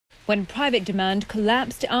When private demand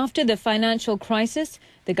collapsed after the financial crisis,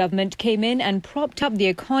 the government came in and propped up the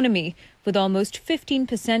economy. With almost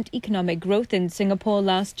 15% economic growth in Singapore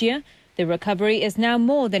last year, the recovery is now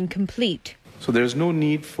more than complete. So there is no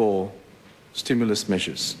need for stimulus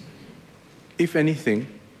measures. If anything,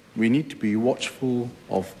 we need to be watchful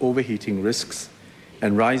of overheating risks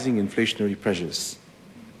and rising inflationary pressures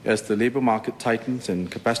as the labour market tightens and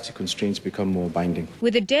capacity constraints become more binding.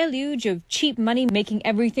 With a deluge of cheap money making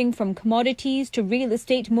everything from commodities to real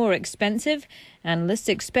estate more expensive, analysts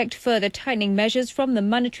expect further tightening measures from the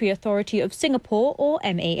Monetary Authority of Singapore, or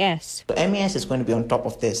MAS. The MAS is going to be on top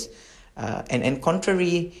of this, and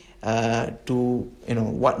contrary to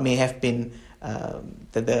what may have been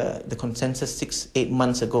the consensus 6-8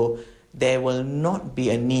 months ago, there will not be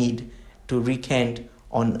a need to recant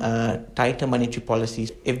on tighter monetary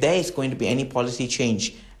policies. If there is going to be any policy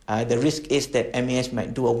change, the risk is that MAS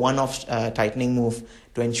might do a one-off tightening move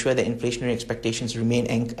to ensure that inflationary expectations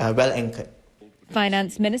remain well anchored.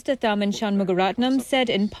 Finance Minister Tharman Shanmugaratnam said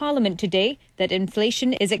in Parliament today that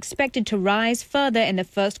inflation is expected to rise further in the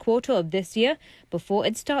first quarter of this year before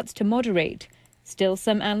it starts to moderate. Still,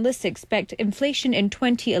 some analysts expect inflation in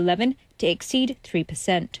 2011 to exceed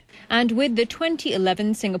 3%. And with the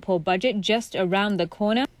 2011 Singapore budget just around the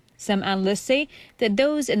corner, some analysts say that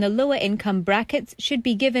those in the lower income brackets should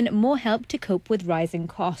be given more help to cope with rising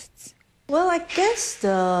costs. Well, I guess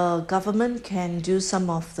the government can do some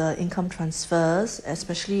of the income transfers,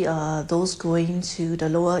 especially those going to the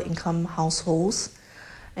lower income households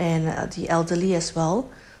and the elderly as well.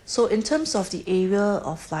 So in terms of the area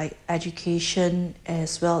of like education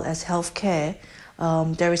as well as healthcare,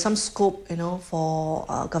 there is some scope, for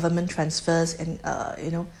government transfers and,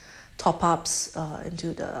 top-ups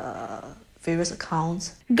into the various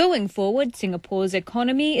accounts. Going forward, Singapore's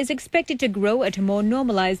economy is expected to grow at a more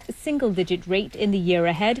normalised single-digit rate in the year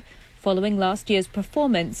ahead, following last year's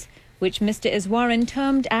performance, which Mr. Iswaran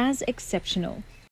termed as exceptional.